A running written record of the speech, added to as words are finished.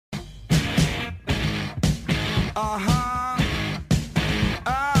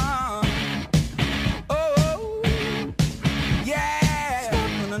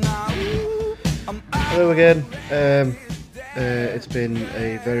Hello again. It's been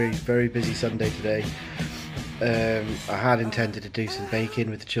a very busy Sunday today. I had intended to do some baking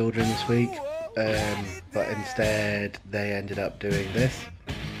with the children this week, but instead they ended up doing this.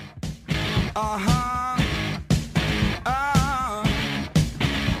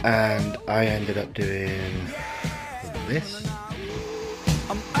 And I ended up doing this.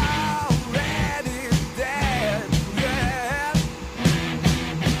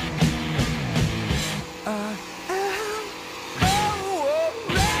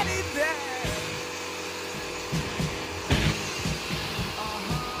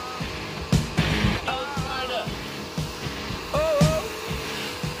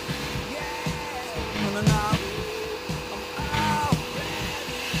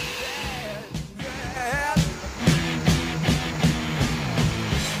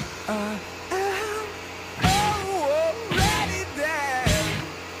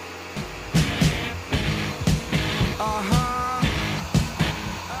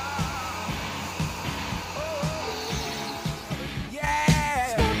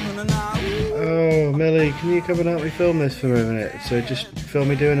 Oh, Millie, can you come and help me film this for a minute? So just film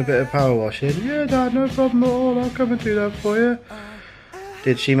me doing a bit of power washing. Yeah, Dad, no problem at all. I'll come and do that for you.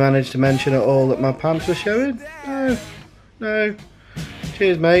 Did she manage to mention at all that my pants were showing? No. No.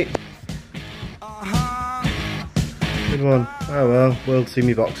 Cheers, mate. Good one. Oh well, we'll see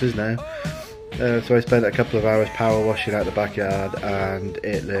me boxes now. So I spent a couple of hours power washing out the backyard and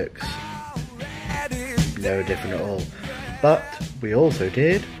it looks no different at all. But we also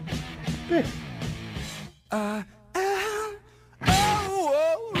did this.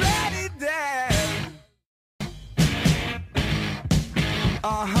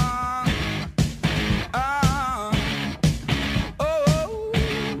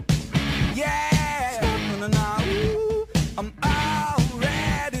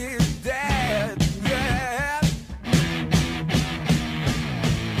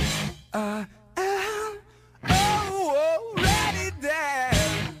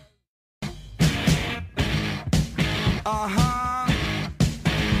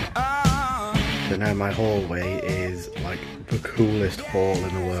 So now my hallway is like the coolest hall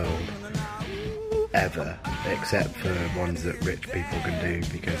in the world ever, except for ones that rich people can do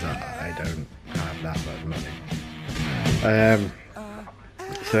because I don't have that much money.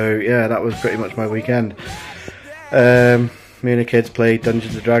 So yeah, that was pretty much my weekend. Me and the kids played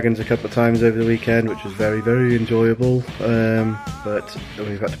Dungeons and Dragons a couple of times over the weekend, which was very enjoyable. But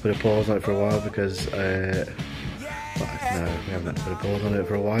we've had to put a pause on it for a while because no, we haven't had to put a pause on it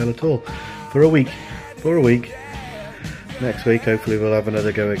for a while at all. For a week. Next week, hopefully, we'll have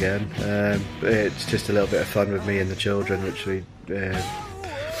another go again. It's just a little bit of fun with me and the children, which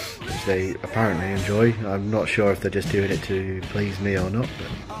they apparently enjoy. I'm not sure if they're just doing it to please me or not,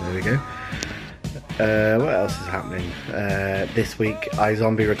 but there we go. What else is happening? This week,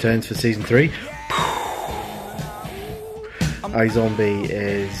 iZombie returns for season 3. iZombie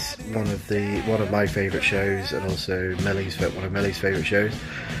is one of my favourite shows, and also one of Millie's favourite shows.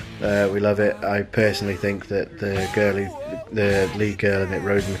 We love it. I personally think that the lead girl in it,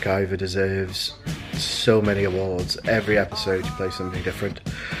 Rose McIver, deserves so many awards. Every episode she plays something different.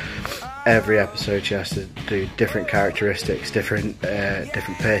 Every episode she has to do different characteristics, different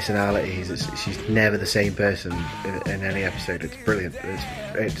personalities. She's never the same person in any episode. It's brilliant.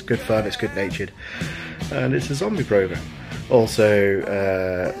 It's good fun. It's good natured, and it's a zombie program. Also,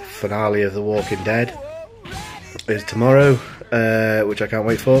 finale of The Walking Dead is tomorrow, which I can't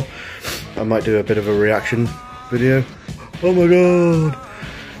wait for. I might do a bit of a reaction video. Oh my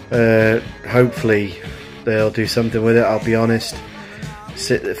god! Hopefully they'll do something with it. I'll be honest.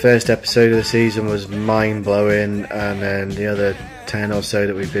 The first episode of the season was mind-blowing, and then the other 10 or so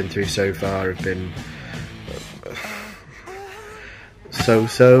that we've been through so far have been so.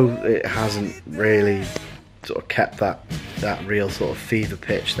 It hasn't really sort of kept that real sort of fever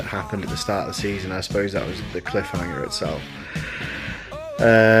pitch that happened at the start of the season. I suppose that was the cliffhanger itself.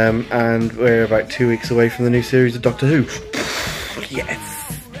 And we're about 2 weeks away from the new series of Doctor Who.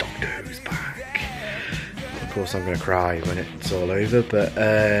 Yes, Doctor Who's back. Of course I'm going to cry when it's all over, but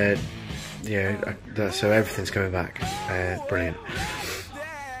yeah, so everything's coming back. Brilliant.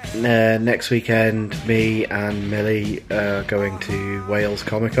 Next weekend, me and Millie are going to Wales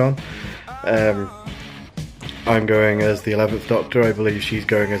Comic Con. I'm going as the 11th Doctor. I believe she's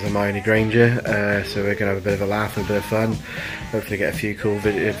going as Hermione Granger. So we're going to have a bit of a laugh and a bit of fun. Hopefully get a few cool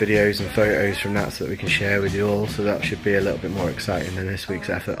videos and photos from that so that we can share with you all. So that should be a little bit more exciting than this week's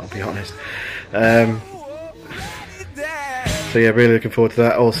effort, I'll be honest. So yeah, really looking forward to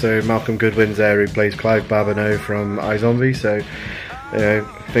that. Also, Malcolm Goodwin's there, who plays Clive Babineau from iZombie. So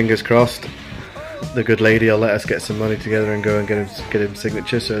fingers crossed, the good lady will let us get some money together and go and get him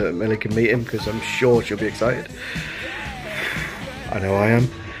signature so that Millie can meet him, because I'm sure she'll be excited. I know I am.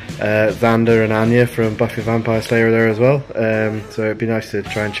 Xander and Anya from Buffy the Vampire Slayer are there as well. So it'd be nice to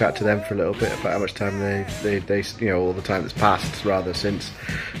try and chat to them for a little bit about how much time they all the time that's passed rather since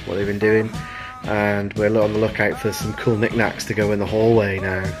what they've been doing. And we're on the lookout for some cool knickknacks to go in the hallway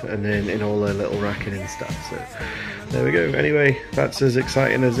now, and then in all the little racking and stuff. So there we go. Anyway, that's as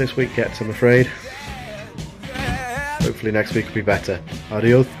exciting as this week gets, I'm afraid. Hopefully next week will be better.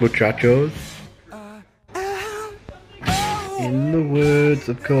 Adios, muchachos. In the words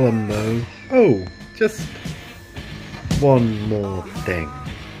of Columbo. Oh, just one more thing.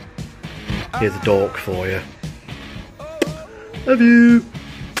 Here's a dork for you. Love you.